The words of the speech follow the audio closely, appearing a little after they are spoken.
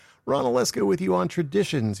Ron Olesko with you on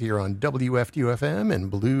Traditions here on WFDU-FM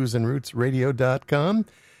and bluesandrootsradio.com.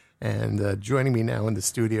 And joining me now in the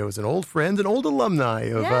studio is an old friend, an old alumni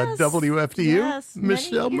of WFDU, yes,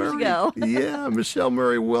 Michelle Murray. Yeah, Michelle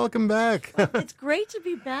Murray, welcome back. It's great to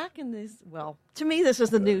be back in this. Well, to me, this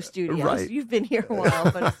is the new studio. Right. You've been here a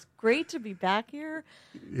while, but it's great to be back here,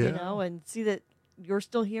 Yeah. and see that you're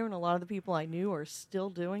still here, and a lot of the people I knew are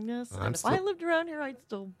still doing this. And if still- I lived around here, I'd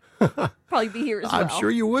still probably be here as well. I'm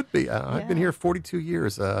sure you would be. I've been Yeah. here 42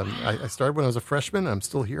 years. I started when I was a freshman. I'm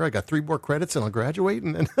still here. I got 3 more credits and I'll graduate,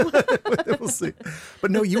 and then we'll see.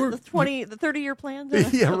 But no, you were... the 30-year plan.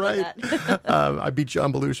 Yeah, right. I beat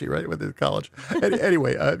John Belushi, right, with college.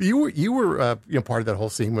 Anyway, you were part of that whole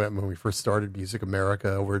scene when we first started Music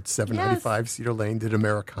America over at 795 Cedar Lane, did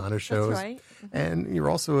Americana shows. That's right. And you're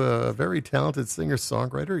also a very talented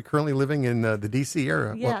singer-songwriter. You're currently living in the D.C.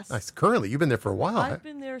 area. Yes. Well, currently, you've been there for a while. I've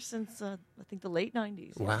been there since, I think, the late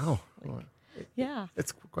 90s. Wow. Yeah.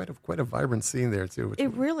 It's quite a vibrant scene there, too.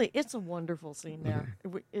 It's a wonderful scene there.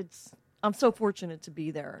 I'm so fortunate to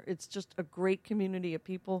be there. It's just a great community of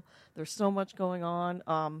people. There's so much going on.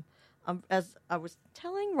 As I was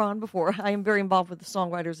telling Ron before, I am very involved with the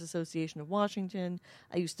Songwriters Association of Washington.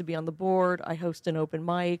 I used to be on the board. I host an open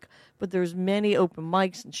mic, but there's many open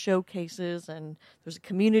mics and showcases, and there's a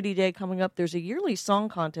community day coming up. There's a yearly song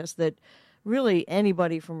contest that really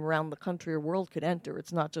anybody from around the country or world could enter.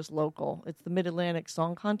 It's not just local. It's the Mid-Atlantic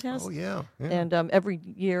Song Contest. Oh, yeah. And every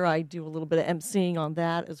year I do a little bit of emceeing on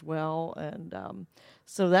that as well. And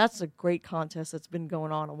so that's a great contest that's been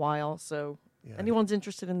going on a while. So anyone's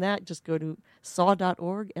interested in that, just go to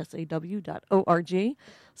saw.org, SAW.org.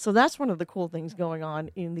 So that's one of the cool things going on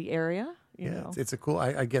in the area. You know. It's a cool.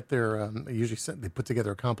 I get their. They put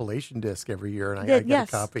together a compilation disc every year, and I get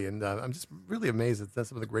a copy, and I'm just really amazed at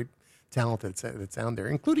some of the great talent that's out there,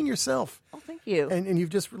 including yourself. Oh, thank you. And you've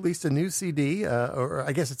just released a new CD, or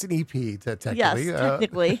I guess it's an EP technically. Yes,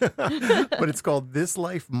 technically. But it's called This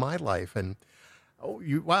Life, My Life, and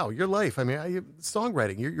your life. I mean,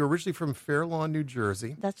 songwriting. You're originally from Fair Lawn, New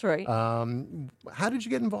Jersey. That's right. How did you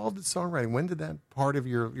get involved in songwriting? When did that part of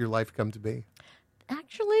your life come to be?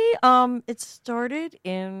 Actually, it started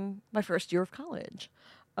in my first year of college.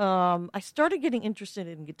 I started getting interested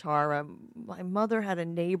in guitar. My mother had a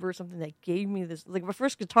neighbor or something that gave me this, like my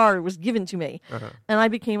first guitar was given to me, and I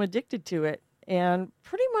became addicted to it. And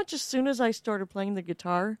pretty much as soon as I started playing the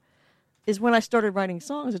guitar is when I started writing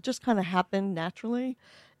songs. It just kind of happened naturally.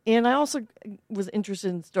 And I also was interested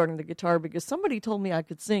in starting the guitar because somebody told me I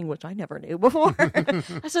could sing, which I never knew before.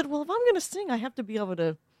 I said, well, if I'm going to sing, I have to be able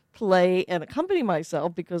to play and accompany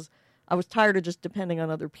myself, because I was tired of just depending on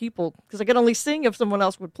other people, because I could only sing if someone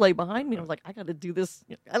else would play behind me. I was like, I got to do this.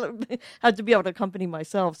 I had to be able to accompany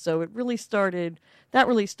myself. So that really started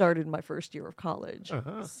my first year of college.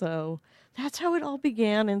 So that's how it all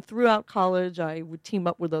began. And throughout college, I would team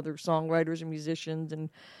up with other songwriters and musicians, and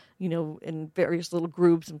in various little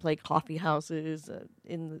groups, and play coffee houses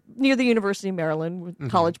near the University of Maryland,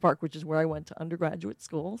 College Park, which is where I went to undergraduate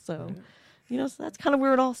school. So. So that's kind of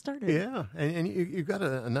where it all started. Yeah, and you got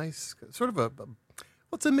a nice sort of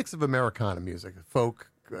what's a mix of Americana music,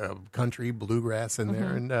 folk, country, bluegrass in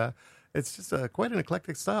there, and it's just quite an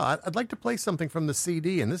eclectic style. I'd like to play something from the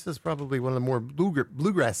CD, and this is probably one of the more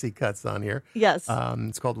bluegrassy cuts on here. Yes.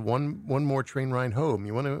 It's called One More Train Ride Home.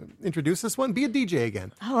 You want to introduce this one? Be a DJ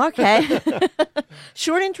again. Oh, okay.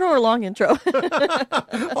 Short intro or long intro?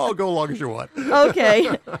 Oh, go long as you want.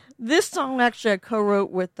 Okay. This song actually I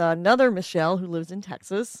co-wrote with another Michelle who lives in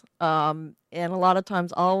Texas. And a lot of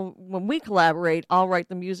times when we collaborate, I'll write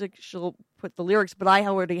the music, she'll put the lyrics, but I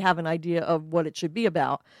already have an idea of what it should be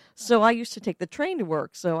about. So I used to take the train to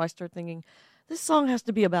work. So I started thinking, this song has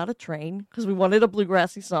to be about a train, because we wanted a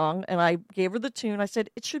bluegrassy song. And I gave her the tune. I said,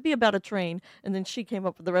 it should be about a train. And then she came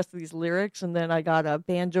up with the rest of these lyrics. And then I got a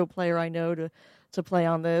banjo player I know to play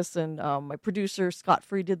on this. And my producer, Scott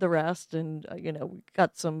Free, did the rest. And, we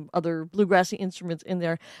got some other bluegrassy instruments in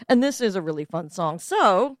there. And this is a really fun song.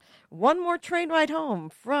 So, One More Train Ride Home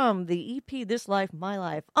from the EP This Life, My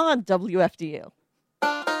Life on WFDU.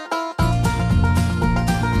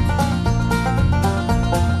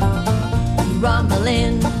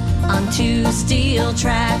 Rumbling on 2 steel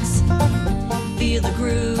tracks, feel the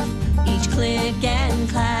groove, each click and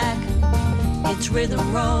clack. Its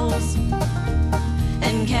rhythm rolls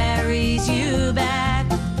and carries you back.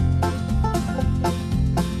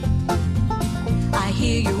 I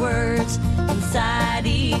hear your words inside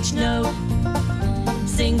each note.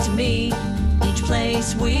 Sing to me each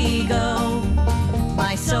place we go.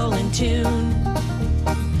 My soul in tune,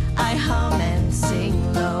 I hum and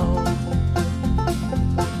sing low.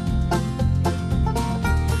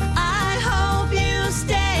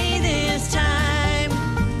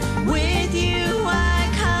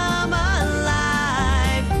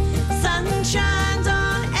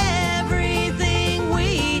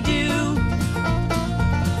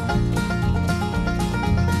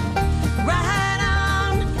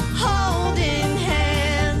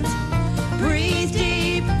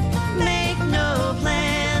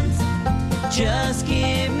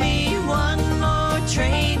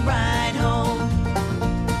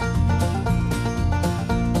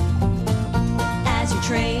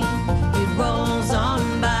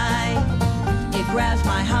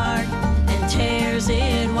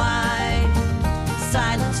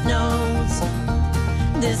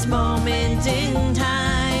 this moment in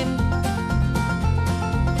time.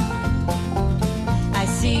 I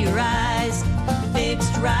see your eyes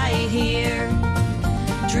fixed right here.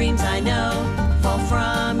 Dreams I know fall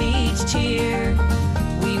from each tear.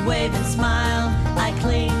 We wave and smile, I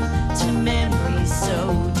cling to memories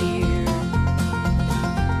so dear.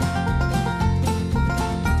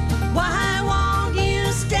 Why won't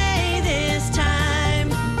you stay this time?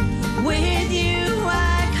 With you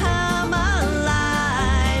I come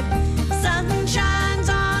alive. Sun shines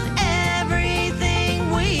on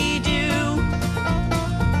everything we do.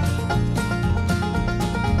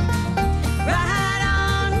 Right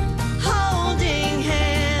on, holding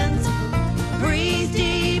hands. Breathe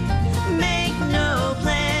deep, make no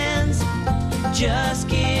plans. Just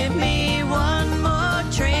give me one more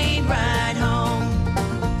train ride home.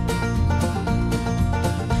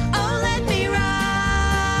 Oh, let me ride.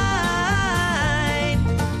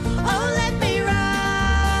 Oh, let me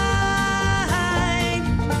ride.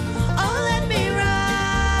 Oh, let me ride.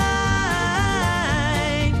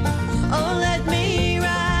 Oh, let me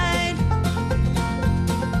ride.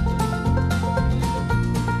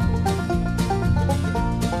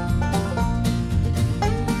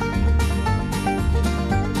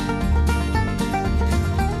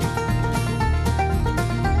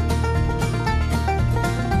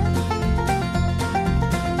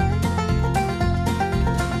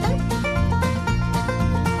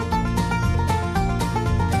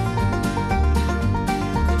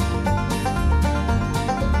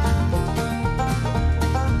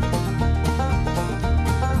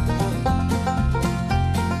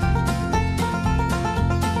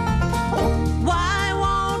 Why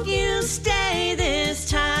won't you stay this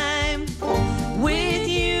time? With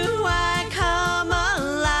you I come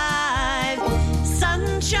alive.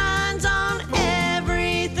 Sun shines on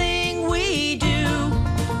everything we do.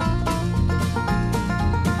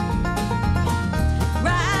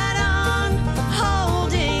 Right on,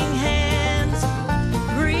 holding hands.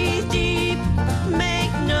 Breathe deep,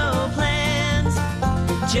 make no plans.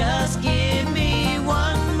 Just give me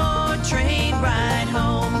one more train ride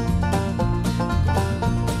home.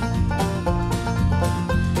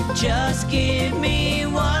 Just give me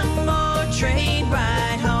one more train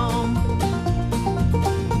ride home.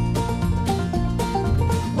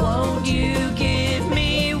 Won't you give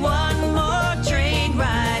me one more train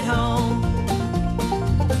ride home?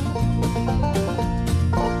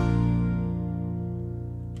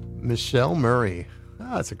 Michelle Murray.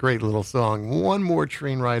 Ah, it's a great little song. One more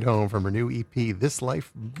train ride home from her new EP, This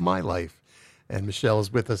Life, My Life. And Michelle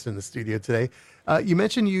is with us in the studio today. You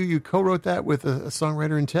mentioned you co-wrote that with a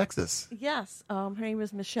songwriter in Texas. Yes, her name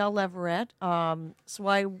is Michelle Leverett. So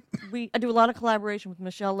I do a lot of collaboration with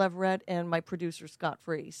Michelle Leverett and my producer Scott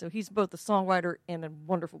Free. So he's both a songwriter and a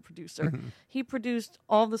wonderful producer. He produced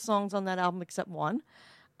all the songs on that album except one.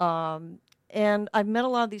 And I've met a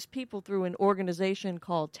lot of these people through an organization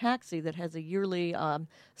called Taxi that has a yearly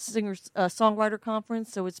songwriter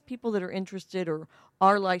conference. So it's people that are interested or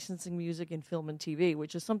are licensing music in film and TV,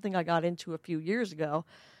 which is something I got into a few years ago.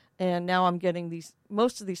 And now I'm getting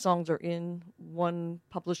most of these songs are in one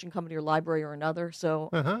publishing company or library or another. So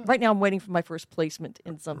right now I'm waiting for my first placement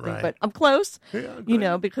in something, Right. but I'm close,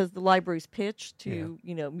 Yeah, because the library's pitched to,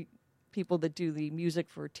 people that do the music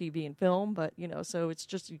for TV and film, but so it's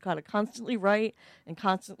just you gotta constantly write and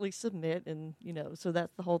constantly submit, and so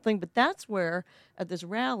that's the whole thing. But that's where at this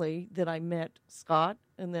rally that I met Scott,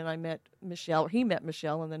 and then I met Michelle, or he met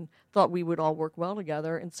Michelle, and then thought we would all work well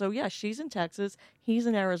together. And so she's in Texas, he's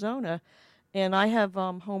in Arizona, and I have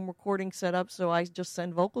home recording set up, so I just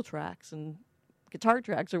send vocal tracks and guitar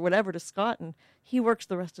tracks or whatever to Scott, and he works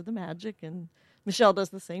the rest of the magic, and Michelle does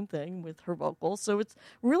the same thing with her vocals. So it's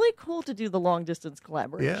really cool to do the long-distance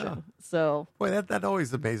collaboration. Yeah. So, Boy, that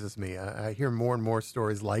always amazes me. I hear more and more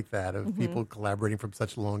stories like that of people collaborating from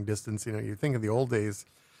such long distance. You think of the old days,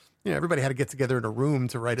 everybody had to get together in a room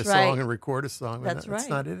to write a song and record a song. That's right. That's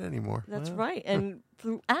not it anymore. That's right. And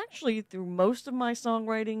through most of my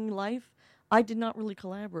songwriting life, I did not really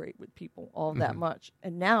collaborate with people all that much.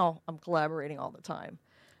 And now I'm collaborating all the time.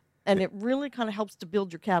 And it really kind of helps to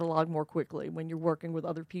build your catalog more quickly when you're working with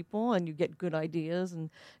other people and you get good ideas.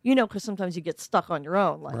 And, because sometimes you get stuck on your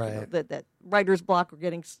own, like that writer's block or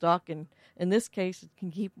getting stuck. And in this case, it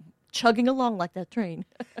can keep chugging along like that train.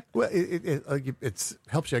 Well, it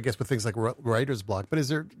helps you, I guess, with things like writer's block. But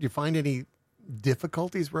do you find any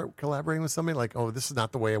difficulties collaborating with somebody? Like, oh, this is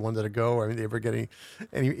not the way I wanted to go. Or, do you ever get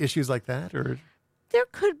any issues like that? Or there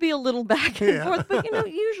could be a little back and forth, but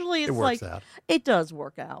usually it's works out. It does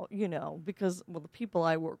work out, because the people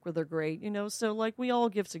I work with are great, so we all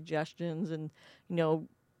give suggestions, and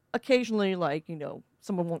occasionally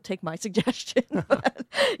someone won't take my suggestion, but,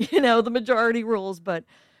 the majority rules. But,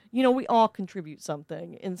 we all contribute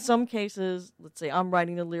something. In some cases, let's say I'm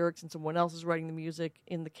writing the lyrics and someone else is writing the music.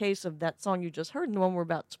 In the case of that song you just heard and the one we're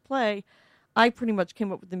about to play, I pretty much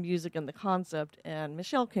came up with the music and the concept, and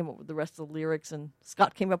Michelle came up with the rest of the lyrics, and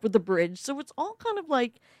Scott came up with the bridge. So it's all kind of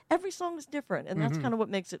like every song is different, and that's kind of what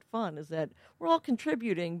makes it fun, is that we're all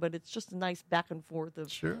contributing, but it's just a nice back and forth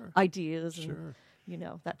of ideas and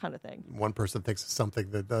that kind of thing. One person thinks of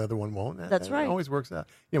something that the other one won't. That's right. It always works out.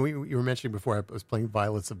 You were mentioning before, I was playing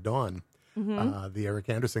Violets of Dawn, the Eric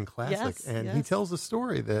Anderson classic, he tells a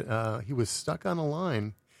story that he was stuck on a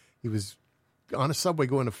line. He was on a subway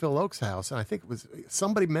going to Phil Oak's house, and I think it was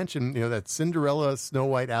somebody mentioned that Cinderella Snow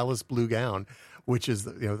White Alice blue gown, which is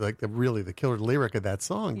like the killer lyric of that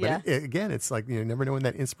song. But again, it's like you never know when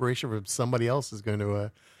that inspiration from somebody else is going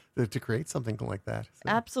to create something like that. So.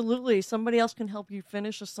 Absolutely, somebody else can help you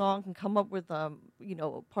finish a song, can come up with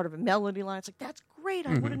part of a melody line. It's like, that's great.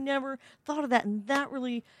 I would have never thought of that, and that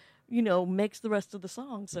really makes the rest of the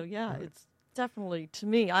song. So it's definitely, to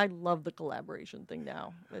me, I love the collaboration thing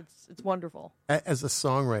now. It's wonderful. As a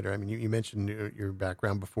songwriter, I mean, you mentioned your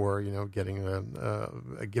background before, getting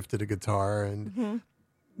a gifted a guitar and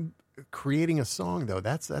creating a song, though,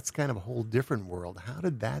 that's kind of a whole different world. How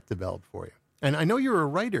did that develop for you? And I know you're a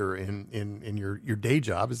writer in your day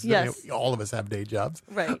job. Yes. All of us have day jobs.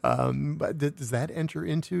 Right. But does that enter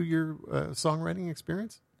into your songwriting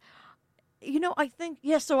experience? I think,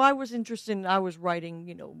 so I was interested I was writing,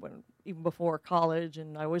 even before college,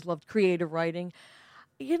 and I always loved creative writing.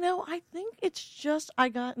 I think it's just I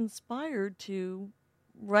got inspired to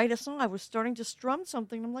write a song. I was starting to strum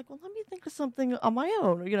something. I'm like, well, let me think of something on my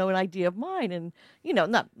own, an idea of mine. And,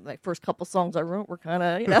 not my first couple songs I wrote were kind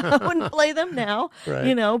of, I wouldn't play them now,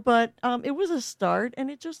 right. But it was a start, and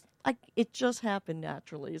it just happened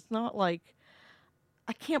naturally. It's not like,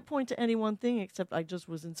 I can't point to any one thing except I just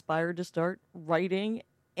was inspired to start writing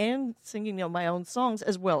and singing, my own songs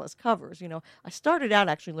as well as covers. I started out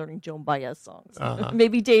actually learning Joan Baez songs,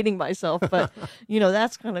 maybe dating myself, but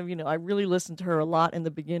that's kind of, I really listened to her a lot in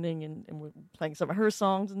the beginning and playing some of her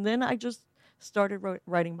songs, and then I just started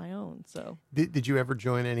writing my own. So did you ever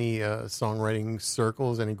join any songwriting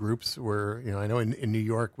circles, any groups where I know in New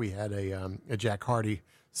York we had a Jack Hardy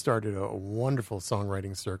started a wonderful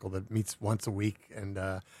songwriting circle that meets once a week, and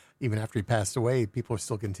even after he passed away, people are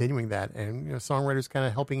still continuing that, and songwriters kind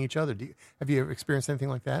of helping each other. Have you ever experienced anything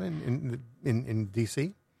like that in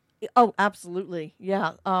DC? Oh, absolutely,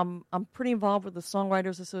 yeah. I'm pretty involved with the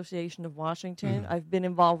Songwriters Association of Washington. I've been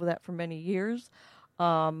involved with that for many years.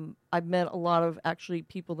 I've met a lot of actually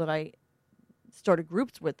people that I started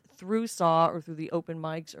groups with through SAW or through the open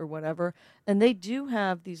mics or whatever, and they do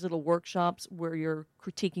have these little workshops where you're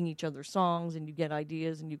critiquing each other's songs and you get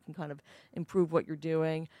ideas and you can kind of improve what you're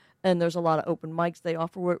doing. And there's a lot of open mics they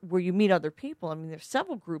offer where you meet other people. I mean, there's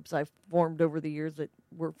several groups I've formed over the years that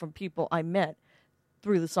were from people I met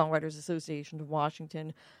through the Songwriters Association of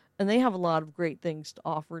Washington. And they have a lot of great things to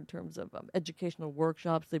offer in terms of educational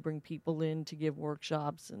workshops. They bring people in to give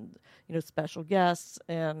workshops and, special guests.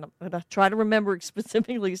 And I try to remember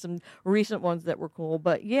specifically some recent ones that were cool.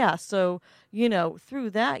 But, yeah, so,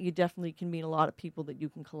 through that, you definitely can meet a lot of people that you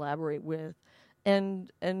can collaborate with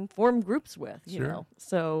and form groups with, you know.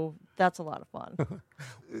 So that's a lot of fun.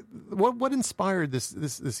 What inspired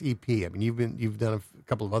this EP? I mean, you've done a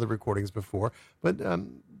couple of other recordings before, but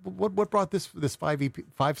what brought this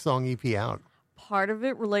 5-song EP out? Part of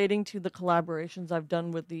it relating to the collaborations I've done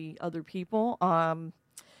with the other people.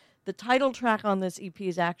 The title track on this EP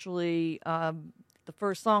is actually the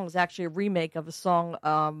first song is actually a remake of a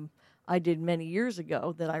song I did many years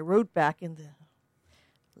ago that I wrote back in the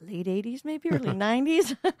late 80s, maybe early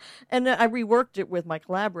 90s. And then I reworked it with my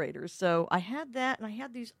collaborators. So I had that, and I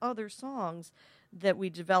had these other songs that we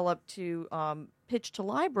developed to pitch to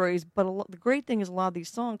libraries. But the great thing is a lot of these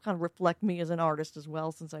songs kind of reflect me as an artist as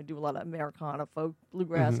well, since I do a lot of Americana, folk,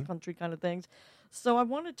 bluegrass, country kind of things. So I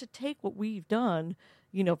wanted to take what we've done,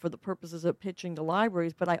 for the purposes of pitching to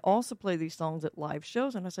libraries, but I also play these songs at live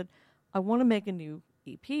shows. And I said, I want to make a new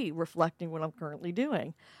EP reflecting what I'm currently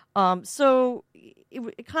doing. So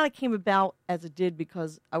it kind of came about as it did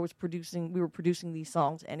because we were producing these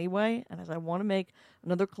songs anyway. And as I want to make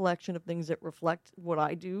another collection of things that reflect what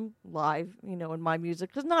I do live, in my music,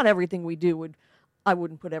 because not everything we do I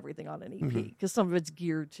wouldn't put everything on an EP because some of it's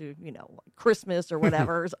geared to, like Christmas or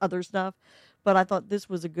whatever, other stuff. But I thought this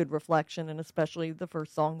was a good reflection, and especially the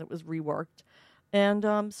first song that was reworked. And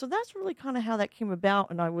so that's really kind of how that came about.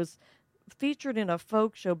 And I was featured in a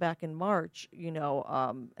folk show back in March, and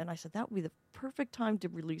I said that would be the perfect time to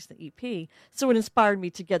release the EP. So it inspired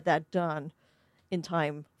me to get that done in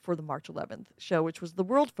time for the March 11th show, which was the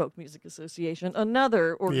World Folk Music Association,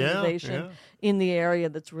 another organization in the area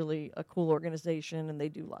that's really a cool organization, and they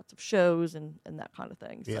do lots of shows and that kind of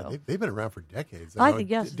thing. Yeah, so. they've been around for decades. I think,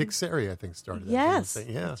 yes. Dick Sari, I think, started that. Yes,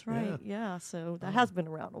 Yeah, that's right. Yeah, so that has been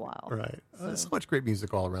around a while. Right. So much great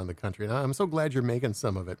music all around the country, and I'm so glad you're making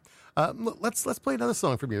some of it. Let's play another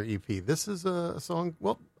song from your EP. This is a song,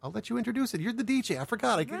 well, I'll let you introduce it. You're the DJ. I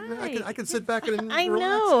forgot. I can sit back and I relax.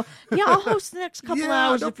 know. Yeah, I'll host the next couple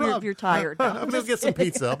hours if you're tired. No, I'm going to get some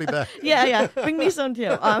pizza. I'll be back. Yeah. Bring me some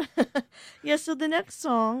too. So the next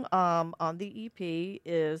song on the EP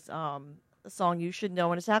is a song You Should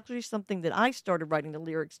Know, and it's actually something that I started writing the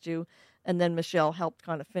lyrics to, and then Michelle helped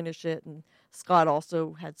kind of finish it, and Scott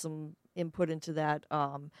also had some input into that.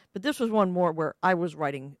 But this was one more where I was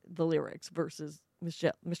writing the lyrics versus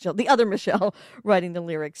Michelle, the other Michelle, writing the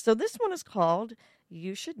lyrics. So this one is called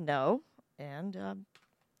You Should Know, and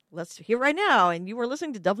let's hear right now. And you are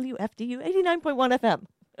listening to WFDU 89.1 FM.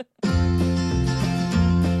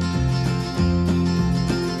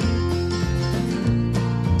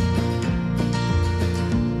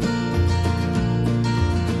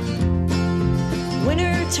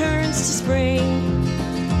 Winter turns to spring,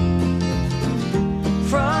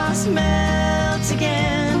 frost melts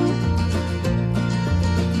again,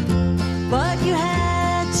 but you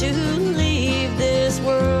had to leave this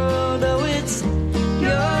world. Oh, it's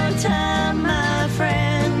your time, my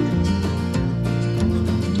friend.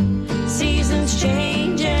 Seasons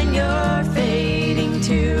change and you're fading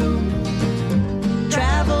too.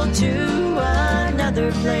 Travel to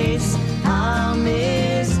another place, I'll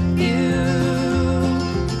miss you.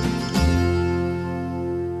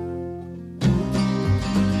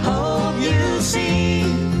 Hope you see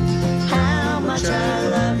how much I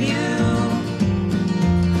love you.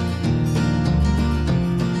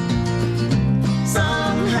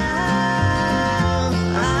 Somehow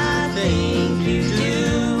I think you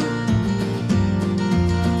do.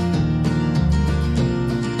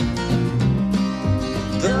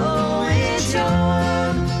 Though it's your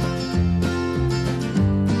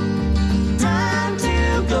time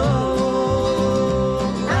to go,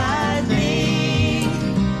 I think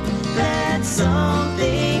that's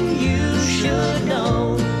something you should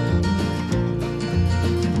know.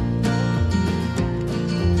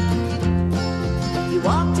 You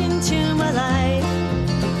walked into my life.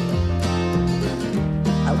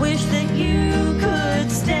 I wish that you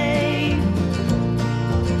could stay.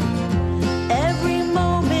 Every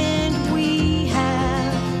moment we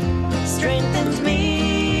have strengthens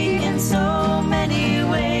me in so many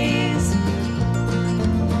ways.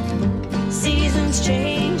 Seasons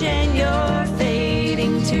change and you're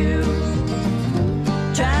fading too.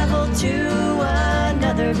 Travel to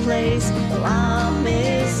another place, well, I'll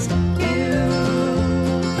miss you.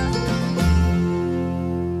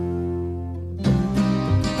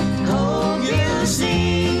 Hope you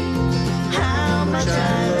see how much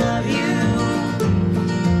I love you.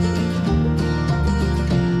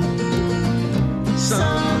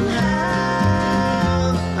 Somehow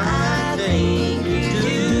I think you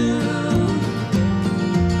do.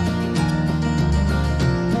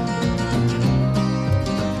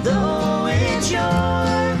 Though it's your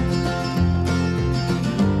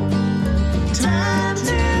time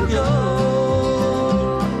to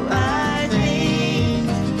go, I think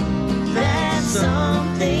that's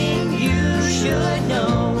something you should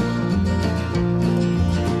know.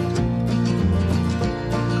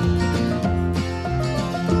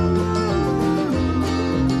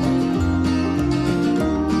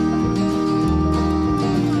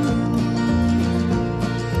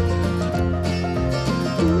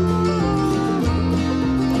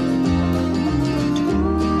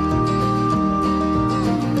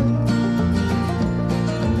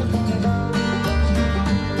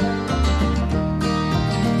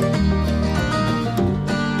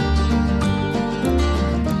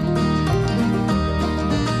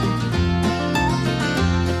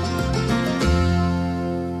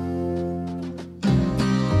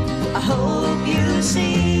 I hope you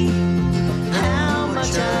see how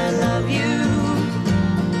much I love you.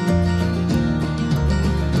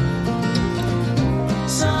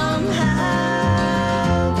 Somehow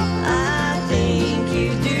I think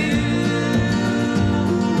you do.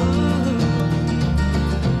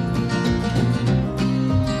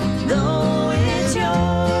 Though it's your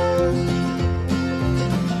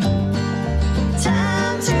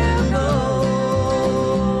time to go,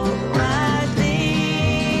 I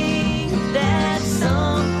think that's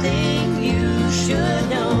something you should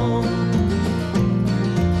know.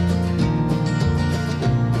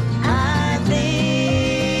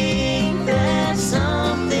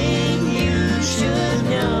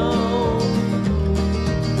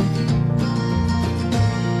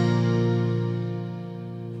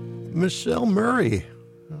 Michelle Murray.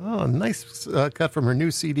 Oh, nice cut from her new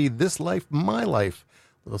CD, This Life, My Life.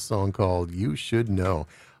 A little song called You Should Know.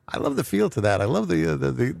 I love the feel to that. I love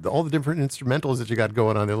the all the different instrumentals that you got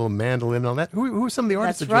going on, the little mandolin and all that. Who are some of the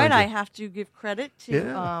artists That's that right. joined I you? have to give credit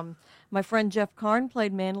to my friend Jeff Karn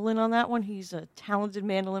played mandolin on that one. He's a talented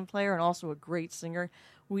mandolin player and also a great singer.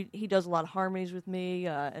 He does a lot of harmonies with me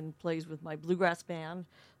and plays with my bluegrass band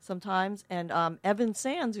sometimes. And Evan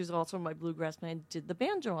Sands, who's also in my bluegrass band, did the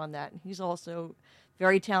banjo on that. And he's also a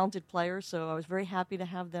very talented player, so I was very happy to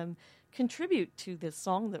have them contribute to this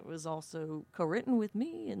song that was also co-written with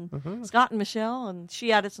me and Scott and Michelle, and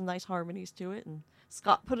she added some nice harmonies to it, and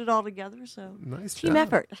Scott put it all together, so Nice team job.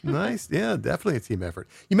 effort. Nice, yeah, definitely a team effort.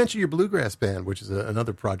 You mentioned your bluegrass band, which is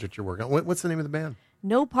another project you're working on. What's the name of the band?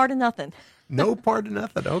 No part of nothing. No Part of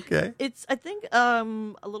Nothing. Okay. It's, I think, a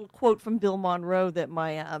little quote from Bill Monroe that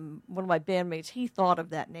my one of my bandmates, he thought of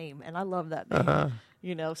that name, and I love that name.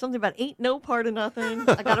 You know, something about ain't no part of nothing.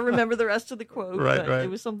 I got to remember the rest of the quote. Right. It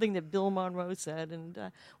was something that Bill Monroe said, and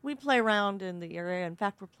we play around in the area. In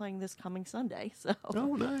fact, we're playing this coming Sunday. So,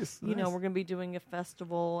 Oh, nice. you know, we're going to be doing a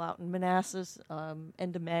festival out in Manassas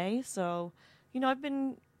end of May. So, you know, I've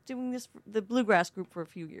been doing this, the bluegrass group, for a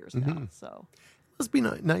few years now. So, It must be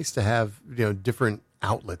nice to have, you know, different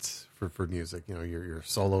outlets for music. You know, your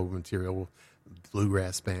solo material,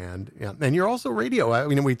 bluegrass band, and you're also radio. I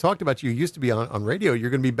mean, we talked about you used to be on radio. You're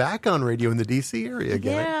going to be back on radio in the D.C. area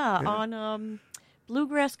again. yeah, on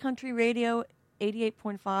Bluegrass Country Radio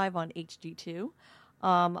 88.5 on HD2.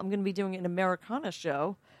 I'm going to be doing an Americana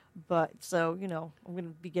show, but so, you know, I'm going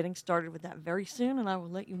to be getting started with that very soon, and I will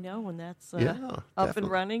let you know when that's up definitely.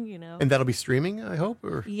 and running, you know. And that'll be streaming, I hope?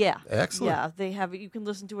 Or Yeah. Excellent. Yeah, they have it. You can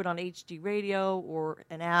listen to it on HD Radio or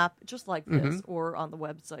an app just like this, or on the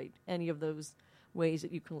website, any of those ways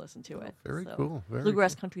that you can listen to it. Very So, cool. Very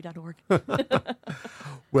bluegrasscountry.org.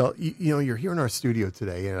 Well, you know, you're here in our studio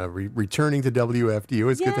today, returning to WFDU.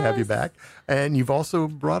 It's good to have you Yes. back. And you've also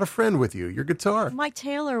brought a friend with you, your guitar. My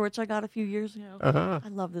Taylor, which I got a few years ago. I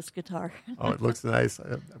love this guitar. Oh, it looks nice.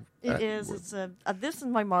 It is. It's this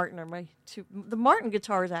and my Martin are my two. The Martin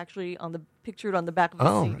guitar is actually pictured on the back of the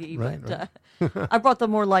Oh, CD, right, but I brought the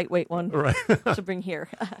more lightweight one Right. to bring here.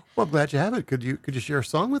 Well, glad you have it. Could you share a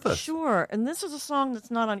song with us? Sure. And this is a song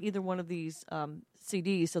that's not on either one of these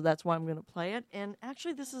CDs, so that's why I'm going to play it. And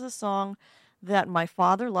actually, this is a song that my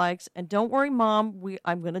father likes. And don't worry, Mom,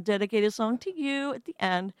 I'm going to dedicate a song to you at the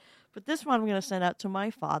end. But this one I'm going to send out to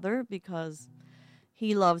my father because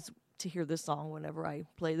he loves to hear this song whenever I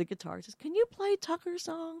play the guitar. He says, "Can you play Tucker's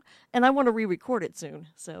song?" And I want to re-record it soon.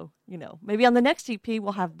 So, you know, maybe on the next EP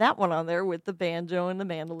we'll have that one on there with the banjo and the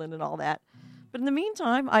mandolin and all that. But in the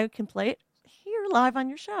meantime, I can play it here live on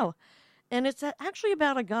your show. And it's actually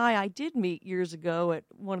about a guy I did meet years ago at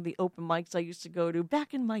one of the open mics I used to go to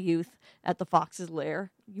back in my youth at the Fox's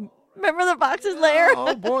Lair. You remember the Fox's Lair?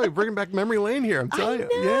 Oh, boy, bringing back memory lane here. I'm telling you.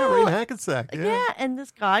 Yeah, know. Ray in Hackensack. Yeah, and this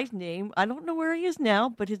guy's name, I don't know where he is now,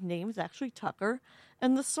 but his name is actually Tucker.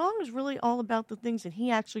 And the song is really all about the things that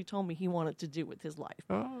he actually told me he wanted to do with his life.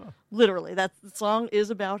 Oh. Literally, the song is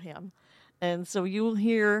about him. And so you will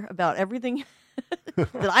hear about everything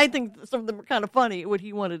that I think some of them are kind of funny, what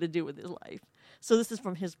he wanted to do with his life. So this is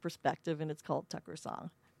from his perspective, and it's called Tucker's Song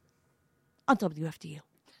on WFDU.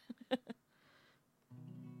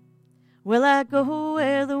 Well, I go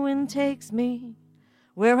where the wind takes me,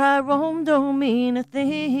 where I roam don't mean a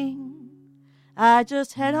thing. I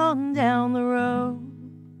just head on down the road,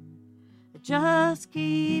 I just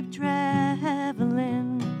keep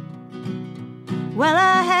traveling. Well,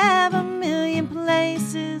 I have a million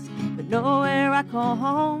places, but nowhere I call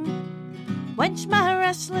home. Quench my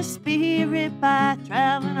restless spirit by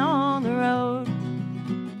traveling on the road.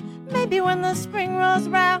 Maybe when the spring rolls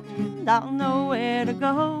around, I'll know where to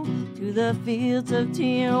go. To the fields of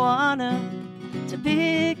Tijuana to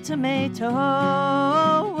pick tomatoes.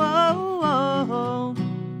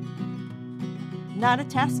 Not a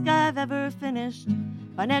task I've ever finished.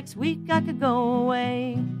 By next week I could go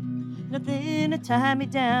away. Nothing to tie me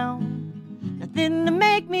down, nothing to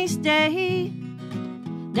make me stay.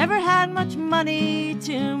 Never had much money,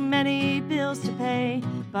 too many bills to pay.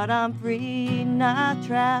 But I'm free, not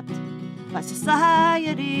trapped by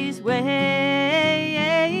society's ways.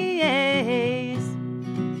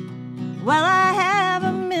 Well, I have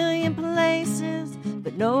a million places,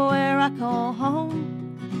 but nowhere I call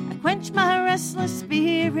home. I quench my restless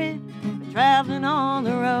spirit by traveling on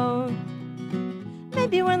the road.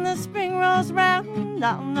 Maybe when the spring rolls round,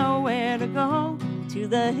 I'll know where to go. To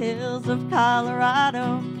the hills of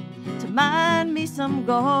Colorado to mine me some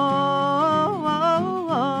gold.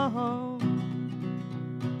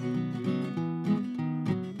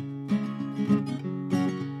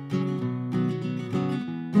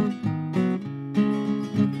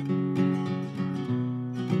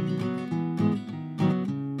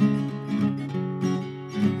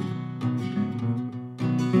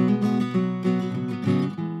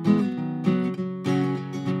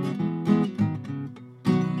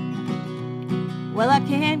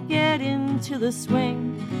 to the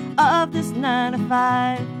swing of this 9 to 5.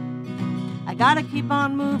 I gotta keep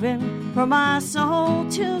on moving for my soul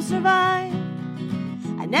to survive.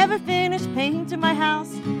 I never finished painting my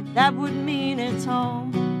house, that would mean it's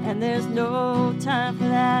home, and there's no time for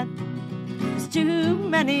that. There's too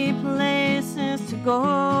many places to go.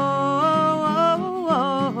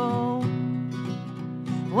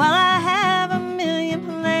 Well, I have a million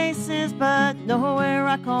places, but nowhere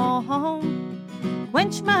I call home.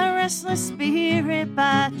 Quench my restless spirit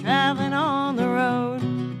by traveling on the road.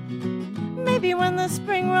 Maybe when the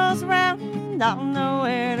spring rolls around, I'll know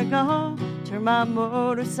where to go. Turn my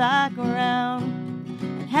motorcycle around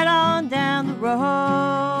and head on down the road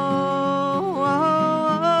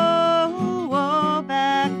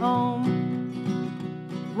back home.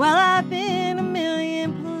 Well, I've been a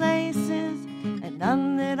million places and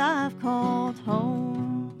none that I've called home.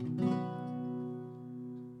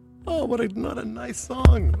 Oh, what a nice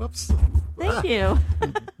song. Whoops. Thank you.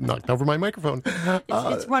 Knocked over my microphone.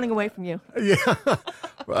 It's running away from you. Yeah.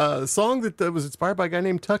 A song that was inspired by a guy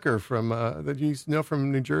named Tucker from that you used to know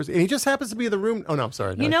from New Jersey. And he just happens to be in the room. Oh, no, I'm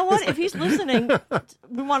sorry. You know what? If he's listening,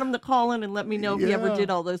 we want him to call in and let me know if he ever did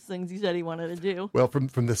all those things he said he wanted to do. Well,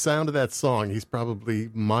 from the sound of that song, he's probably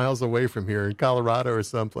miles away from here in Colorado or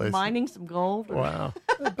someplace. Mining some gold. Wow.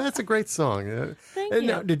 That's a great song. Thank and you.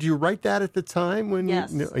 Now, did you write that at the time when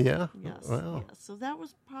Yes. you Yeah? Yes. Wow. Yes. So that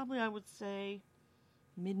was probably, I would say,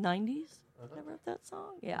 mid-90s. I wrote that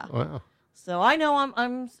song. Yeah. Wow. So I know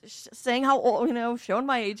I'm saying how old, showing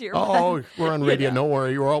my age here. Oh, we're on radio. You know. Don't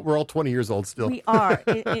worry. We're all 20 years old still. We are,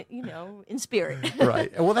 in spirit.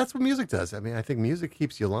 Right. Well, that's what music does. I mean, I think music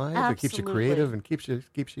keeps you alive. It keeps you Absolutely. creative and keeps you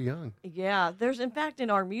young. Yeah, in fact, in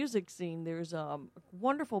our music scene, there's a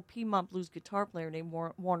wonderful Piedmont blues guitar player named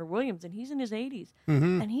Warner Williams, and he's in his 80s.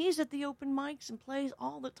 Mm-hmm. And he's at the open mics and plays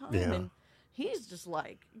all the time. Yeah. And he's just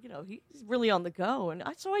like, he's really on the go. And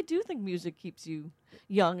so I do think music keeps you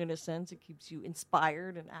young in a sense. It keeps you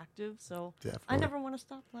inspired and active. So Definitely. I never want to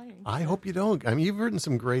stop playing. I hope you don't. I mean, you've written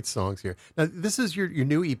some great songs here. Now, this is your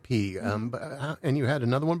new EP, and you had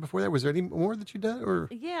another one before that. Was there any more that you did? Or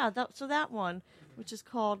Yeah, that one, which is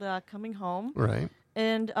called Coming Home. right?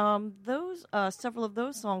 And those several of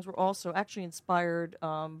those songs were also actually inspired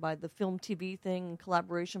by the film TV thing and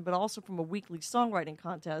collaboration, but also from a weekly songwriting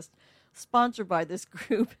contest sponsored by this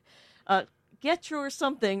group, Get Your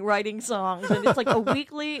Something Writing Songs. And it's like a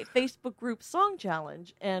weekly Facebook group song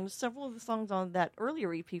challenge. And several of the songs on that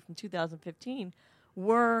earlier EP from 2015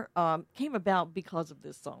 came about because of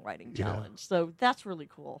this songwriting challenge. So that's really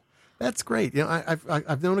cool. That's great.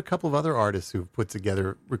 I've known a couple of other artists who've put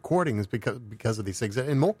together recordings because of these things,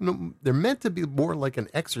 and they're meant to be more like an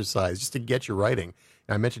exercise, just to get you writing.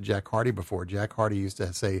 And I mentioned Jack Hardy before. Jack Hardy used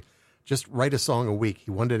to say, just write a song a week. He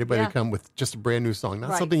wanted anybody to come with just a brand new song,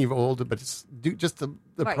 not something you've old, but just the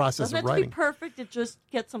process of writing. Doesn't have to be perfect. It just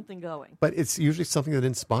gets something going. But it's usually something that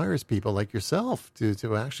inspires people like yourself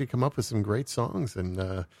to actually come up with some great songs,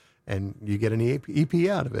 and you get an EP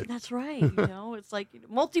out of it. That's right. It's like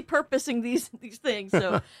multi-purposing these things.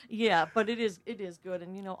 So yeah, but it is good.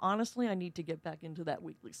 And honestly, I need to get back into that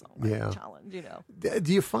weekly songwriting challenge.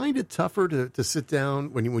 Do you find it tougher to sit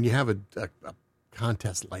down when you have a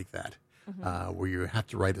contest like that, where you have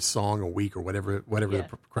to write a song a week or whatever the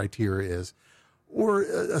criteria is, or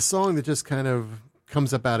a song that just kind of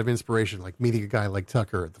comes up out of inspiration, like meeting a guy like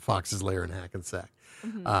Tucker at the Fox's Lair in Hackensack?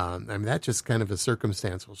 I mean, that's just kind of a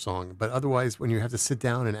circumstantial song. But otherwise, when you have to sit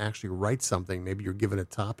down and actually write something, maybe you're given a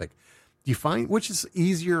topic. Do you find which is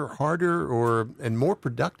easier, harder, and more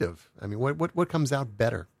productive? I mean, what comes out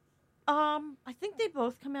better? I think they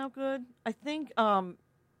both come out good. I think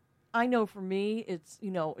I know for me, it's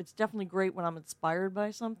definitely great when I'm inspired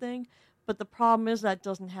by something. But the problem is that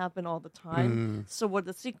doesn't happen all the time. So what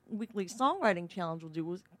the weekly songwriting challenge will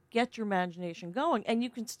do is get your imagination going, and you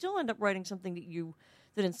can still end up writing something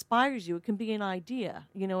that inspires you. It can be an idea,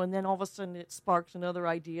 and then all of a sudden it sparks another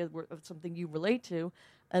idea of something you relate to,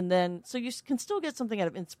 and then so you can still get something out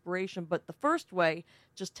of inspiration. But the first way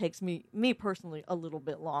just takes me personally a little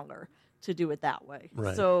bit longer to do it that way.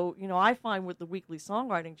 Right. So I find with the weekly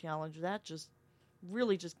songwriting challenge that just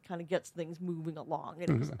really just kind of gets things moving along.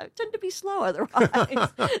 And I tend to be slow otherwise.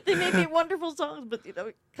 They may be wonderful songs, but it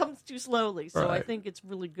comes too slowly. So I think it's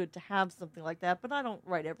really good to have something like that. But I don't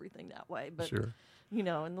write everything that way. But Sure. in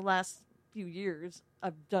the last few years,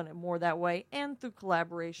 I've done it more that way, and through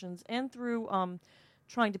collaborations, and through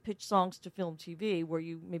trying to pitch songs to film TV, where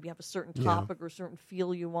you maybe have a certain topic or a certain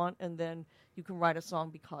feel you want, and then you can write a song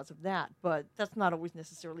because of that. But that's not always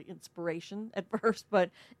necessarily inspiration at first, but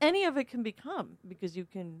any of it can become, because you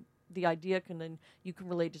can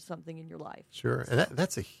relate to something in your life. Sure. And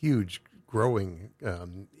that's a huge growing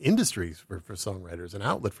industries for songwriters, an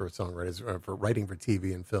outlet for songwriters for writing for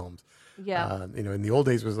TV and films. Yeah. In the old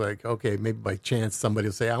days it was like, okay, maybe by chance somebody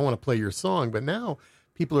will say, I want to play your song. But now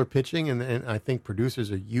people are pitching, and I think producers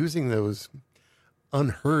are using those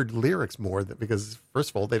unheard lyrics more because,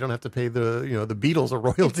 first of all, they don't have to pay the Beatles a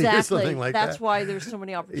royalty or something like that. That's why there's so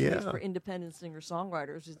many opportunities Yeah. for independent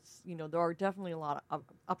singer-songwriters. It's, there are definitely a lot of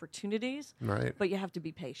opportunities, Right. but you have to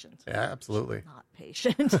be patient. Yeah, absolutely. Not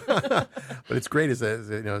patient. But it's great as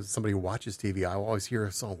somebody who watches TV, I always hear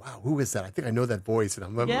a song, wow, who is that? I think I know that voice, and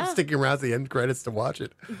I'm Yeah. sticking around to the end credits to watch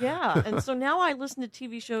it. Yeah, and so now I listen to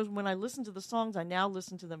TV shows. When I listen to the songs, I now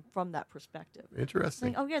listen to them from that perspective.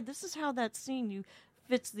 Interesting. Saying, oh yeah, this is how that scene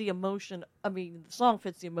fits the emotion. I mean, the song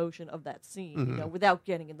fits the emotion of that scene, without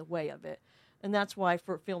getting in the way of it. And that's why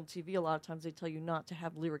for film TV, a lot of times they tell you not to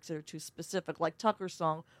have lyrics that are too specific. Like Tucker's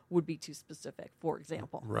song would be too specific, for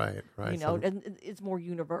example. Right. And it's more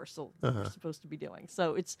universal than we're supposed to be doing.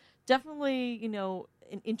 So it's definitely,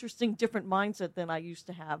 an interesting, different mindset than I used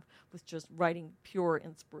to have with just writing pure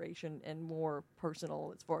inspiration and more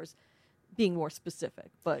personal as far as being more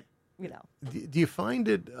specific. But, Do you find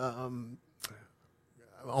it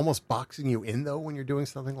almost boxing you in, though, when you're doing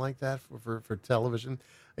something like that for television?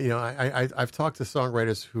 I've talked to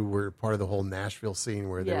songwriters who were part of the whole Nashville scene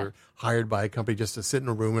where they were hired by a company just to sit in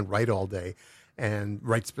a room and write all day and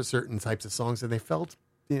write certain types of songs, and they felt,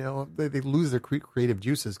 they lose their creative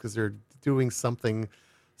juices because they're doing something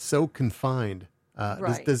so confined.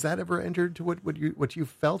 Right. Does that ever enter into what you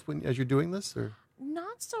felt as you're doing this? Or?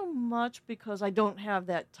 Not so much, because I don't have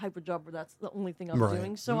that type of job where that's the only thing I'm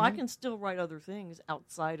doing. So I can still write other things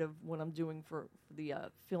outside of what I'm doing for the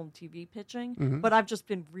film TV pitching. But I've just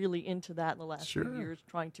been really into that in the last few years,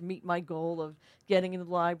 trying to meet my goal of getting into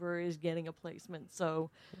the libraries, getting a placement.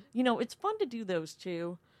 So, it's fun to do those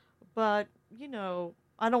too. But,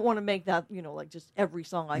 I don't want to make that, like just every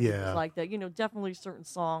song I do is like that. Definitely certain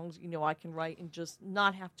songs, I can write and just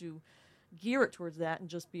not have to gear it towards that and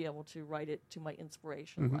just be able to write it to my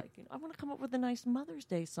inspiration. Like, I want to come up with a nice Mother's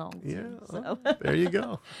Day song. Yeah, So. there you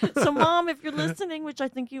go. So, Mom, if you're listening, which I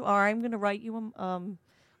think you are, I'm going to write you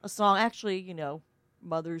a song. Actually,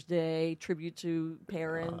 Mother's Day, tribute to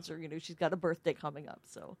parents, or, she's got a birthday coming up.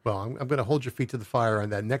 So, well, I'm going to hold your feet to the fire on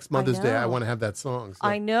that. Next Mother's Day, I want to have that song. So.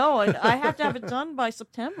 I know, and I have to have it done by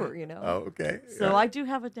September, Oh, okay. So I do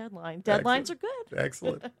have a deadline. Deadlines are good.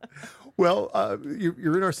 Excellent. Well,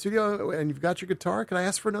 you're in our studio, and you've got your guitar. Can I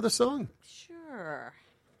ask for another song? Sure.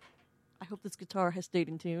 I hope this guitar has stayed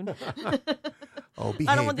in tune. Oh, behave.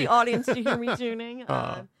 I don't want the audience to hear me tuning.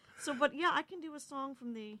 But yeah, I can do a song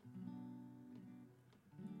from the...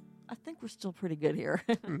 I think we're still pretty good here.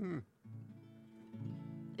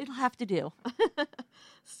 It'll have to do.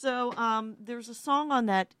 So there's a song on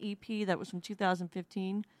that EP that was from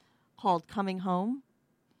 2015 called Coming Home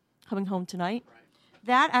Tonight. Right.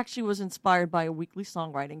 That actually was inspired by a weekly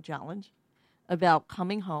songwriting challenge about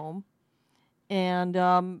coming home. And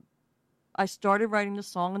I started writing the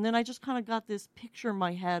song, and then I just kind of got this picture in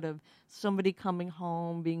my head of somebody coming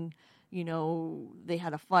home, being... they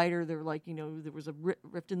had a fight, or they're like, there was a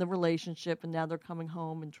rift in the relationship, and now they're coming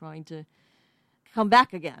home and trying to come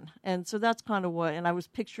back again. And so that's kind of and I was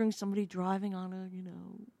picturing somebody driving on a,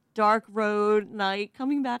 dark road at night,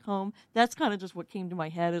 coming back home. That's kind of just what came to my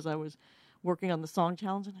head as I was working on the song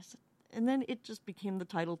challenge. And then it just became the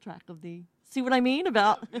title track of see what I mean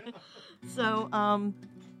about? So,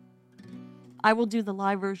 I will do the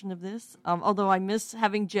live version of this, although I miss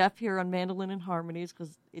having Jeff here on mandolin and harmonies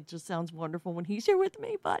because it just sounds wonderful when he's here with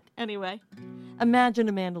me. But anyway, imagine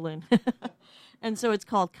a mandolin. And so it's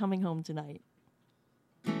called Coming Home Tonight.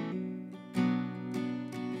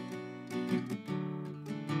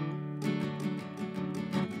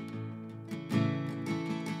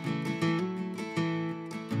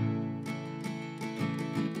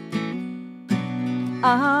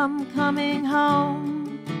 I'm coming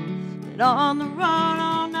home, been on the road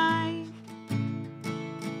all night.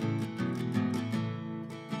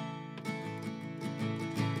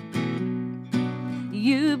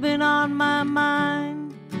 You've been on my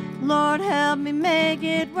mind, Lord help me make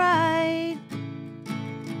it right.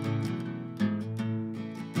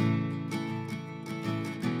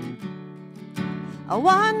 I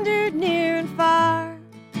wandered near and far,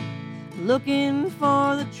 looking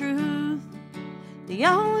for the truth. The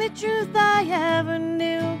only truth I ever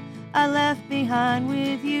knew, I left behind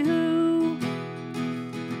with you.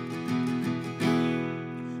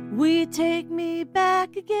 Will you take me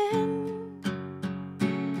back again?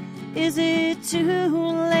 Is it too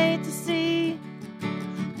late to see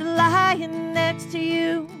that lying next to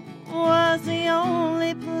you was the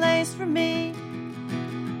only place for me?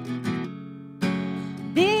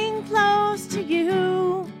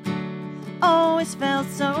 always felt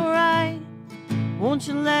so right. Won't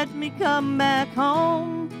you let me come back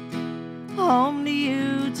home, home to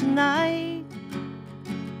you tonight?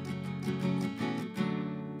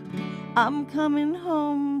 I'm coming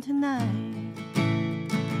home tonight.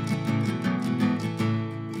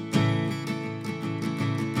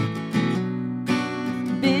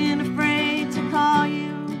 Been afraid to call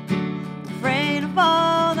you, afraid of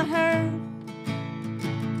all the hurt.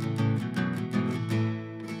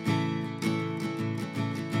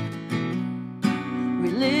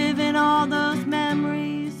 Reliving all those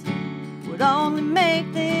memories would only make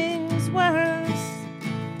things worse.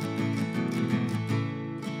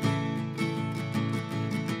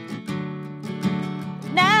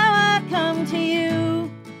 Now I come to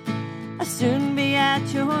you, I'll soon be at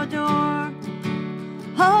your door,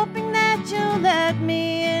 hoping that you'll let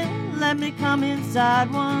me in, let me come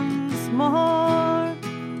inside once more.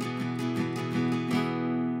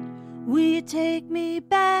 Will you take me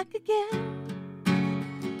back again?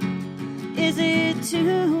 Is it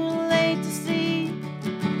too late to see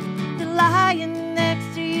that lying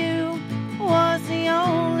next to you was the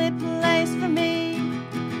only place for me?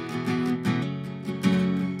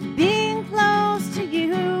 Being close to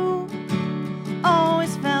you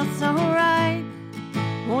always felt so right.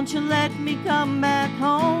 Won't you let me come back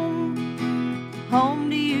home, home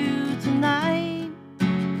to you tonight?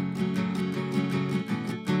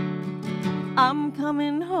 I'm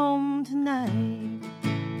coming home tonight.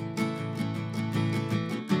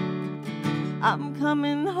 I'm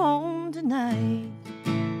coming home tonight.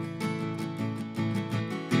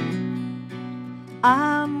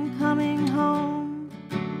 I'm coming home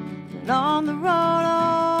and on the road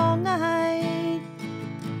all night.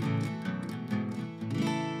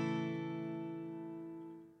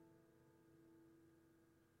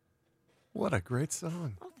 What a great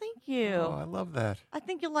song. Oh, thank you. Oh, I love that. I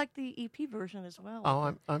think you'll like the EP version as well.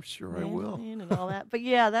 Oh, I'm sure I will. And all that. But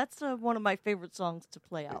yeah, that's one of my favorite songs to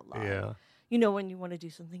play out loud. Yeah. You know, when you want to do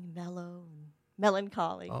something mellow and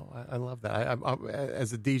melancholy. Oh, I love that. I'm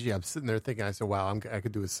as a DJ, I'm sitting there thinking, I said, wow, I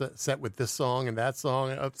could do a set with this song and that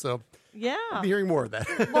song. So yeah. I'll be hearing more of that.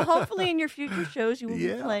 Well, hopefully in your future shows you will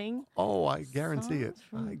be playing. Oh, I guarantee it.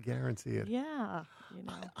 I guarantee it. Yeah. You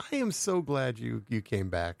know. I am so glad you came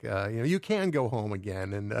back. You can go home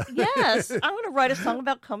again. And yes, I'm going to write a song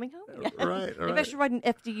about coming home again. Right. Maybe I should write an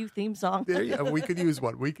FDU theme song. We could use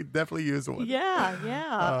one. We could definitely use one.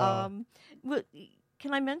 Yeah.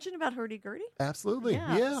 Can I mention about Hurdy-Gurdy? Absolutely.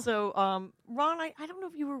 Yeah. So, Ron, I don't know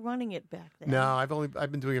if you were running it back then. No, I've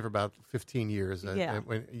been doing it for about 15 years. Yeah.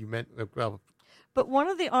 When you meant well. But one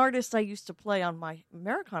of the artists I used to play on my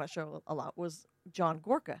Americana show a lot was John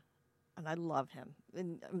Gorka, and I love him.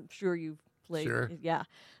 And I'm sure you've played. Sure. Yeah.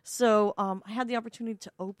 So I had the opportunity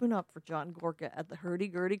to open up for John Gorka at the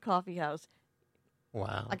Hurdy-Gurdy Coffee House.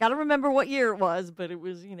 Wow. I got to remember what year it was, but it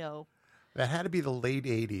was, That had to be the late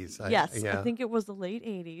 80s. Yes, I think it was the late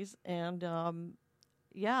 80s. And,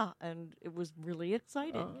 and it was really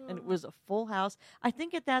exciting. And it was a full house. I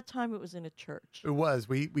think at that time it was in a church. It was.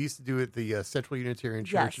 We used to do it at the Central Unitarian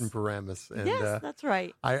Church in Paramus. And, yes, that's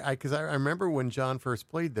right. Because I remember when John first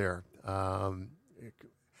played there,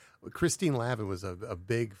 Christine Lavin was a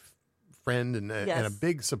big friend and a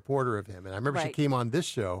big supporter of him. And I remember she came on this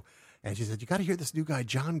show. And she said, you got to hear this new guy,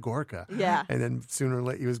 John Gorka. Yeah. And then sooner or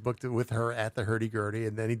later, he was booked with her at the Hurdy-Gurdy,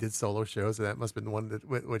 and then he did solo shows, and that must have been the one that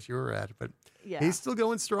what you were at. But he's still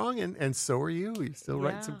going strong, and so are you. He's still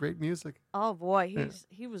writing some great music. Oh, boy.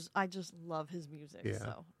 He was, I just love his music. Yeah.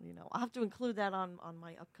 So, I'll have to include that on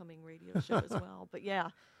my upcoming radio show as well. But,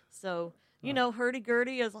 so...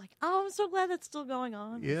 Hurdy-Gurdy is like, oh, I'm so glad that's still going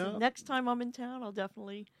on. Yeah. So next time I'm in town, I'll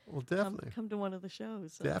definitely come to one of the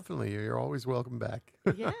shows. So. Definitely. You're always welcome back.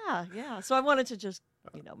 Yeah. So I wanted to just,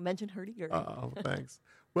 mention Hurdy-Gurdy. Oh, thanks.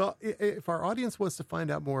 Well, if our audience wants to find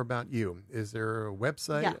out more about you, is there a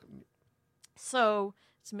website? Yeah. So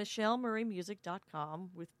it's MichelleMurrayMusic.com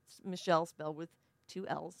with Michelle spelled with 2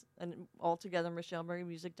 L's, and altogether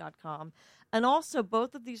MichelleMurrayMusic.com. And also,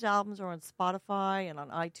 both of these albums are on Spotify and on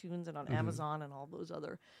iTunes and on Amazon and all those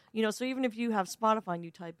other, so even if you have Spotify and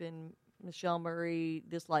you type in Michelle Murray,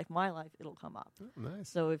 This Life, My Life, it'll come up. Oh, nice.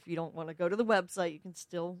 So if you don't want to go to the website, you can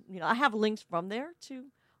still, I have links from there to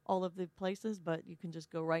all of the places, but you can just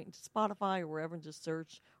go right into Spotify or wherever and just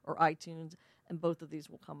search, or iTunes, and both of these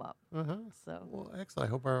will come up. So, well, excellent. I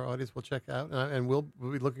hope our audience will check out, and we'll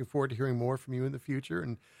be looking forward to hearing more from you in the future.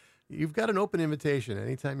 And you've got an open invitation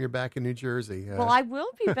anytime you're back in New Jersey. Well, I will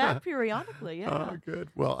be back periodically. Yeah. Oh, good.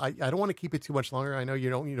 Well, I don't want to keep it too much longer. I know you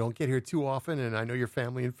don't get here too often, and I know your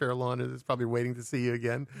family in Fair Lawn is probably waiting to see you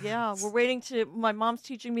again. Yeah, we're waiting to. My mom's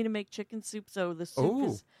teaching me to make chicken soup, so the soup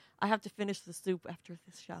is. I have to finish the soup after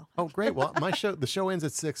this show. Oh, great. Well, the show ends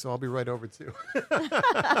at 6, so I'll be right over too.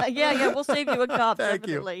 yeah, we'll save you a cup, Thank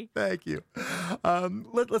definitely. Thank you.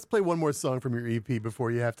 Let's play one more song from your EP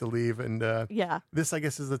before you have to leave. And this, I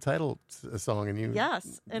guess, is the title song. And you,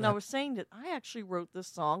 yes, and I was saying that I actually wrote this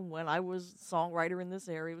song when I was a songwriter in this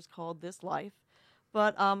area. It was called This Life.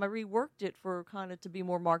 But I reworked it for kind of to be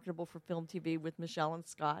more marketable for film, TV with Michelle and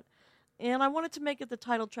Scott. And I wanted to make it the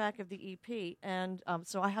title track of the EP. And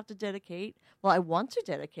so I have to dedicate, I want to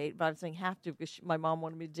dedicate, but I'm saying have to because my mom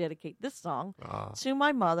wanted me to dedicate this song to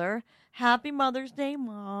my mother. Happy Mother's Day,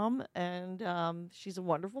 Mom. And she's a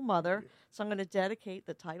wonderful mother. So I'm going to dedicate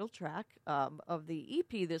the title track of the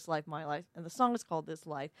EP, This Life, My Life. And the song is called This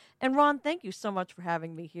Life. And Ron, thank you so much for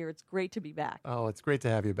having me here. It's great to be back. Oh, it's great to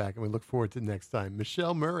have you back. And we look forward to next time.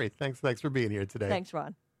 Michelle Murray, thanks for being here today. Thanks,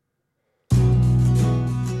 Ron.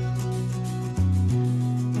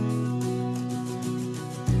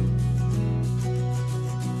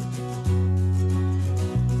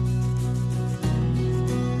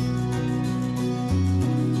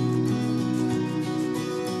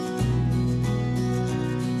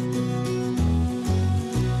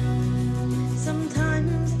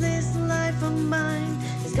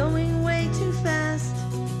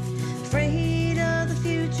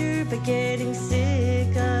 But getting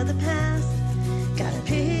sick of the past, gotta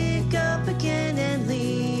pick up again and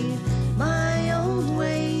leave my old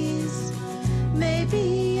ways.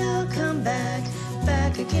 Maybe I'll come back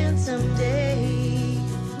again someday.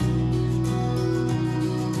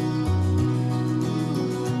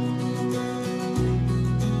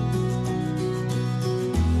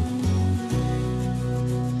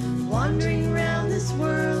 Wandering around this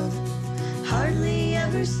world, hardly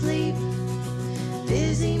ever sleep.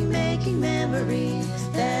 Busy making memories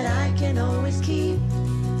that I can always keep.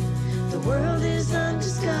 The world is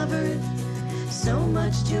undiscovered, so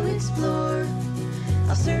much to explore.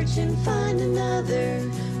 I'll search and find another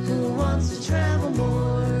who wants to travel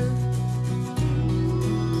more.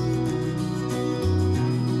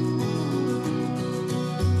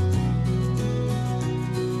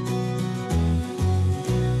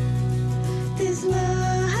 This love,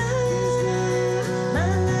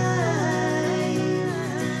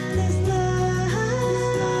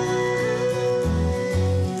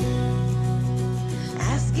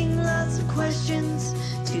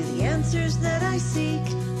 to the answers that I seek,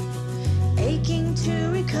 aching to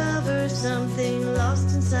recover something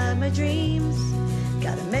lost inside my dreams.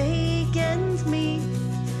 Gotta make ends meet,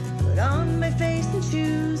 put on my face and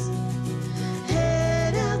shoes,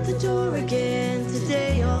 head out the door again.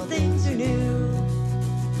 Today all things are new.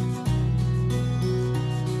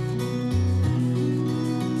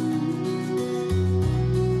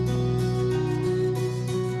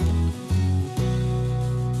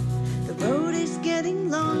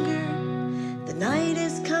 Longer, the night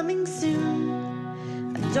is coming soon.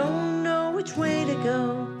 I don't know which way to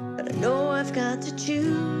go, but I know I've got to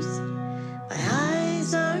choose. My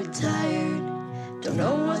eyes are tired, don't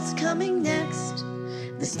know what's coming next.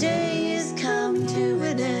 This day is coming to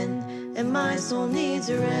an end, and my soul needs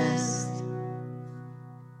a rest.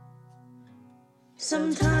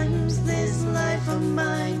 Sometimes this life of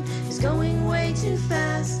mine is going way too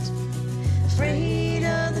fast. Afraid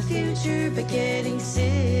of the future, but getting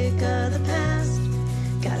sick of the past.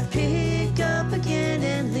 Gotta pick up again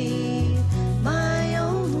and leave my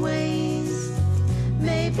old ways.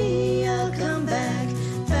 Maybe I'll come back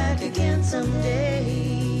again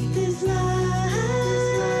someday. This life,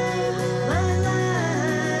 my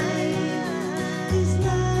life. This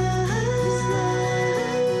life,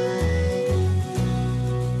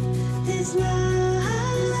 this life.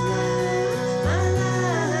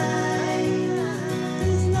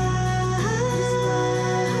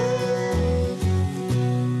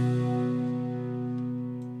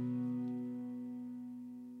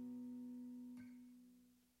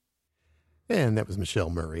 And that was Michelle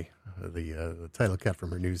Murray, the title cut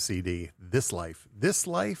from her new CD, This Life,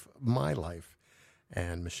 My Life.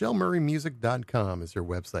 And MichelleMurrayMusic.com is her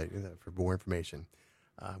website for more information.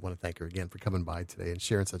 I want to thank her again for coming by today and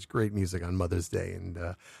sharing such great music on Mother's Day. And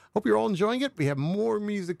hope you're all enjoying it. We have more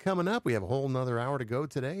music coming up. We have a whole another hour to go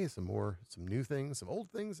today. Some new things, some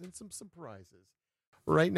old things, and some surprises. Right now.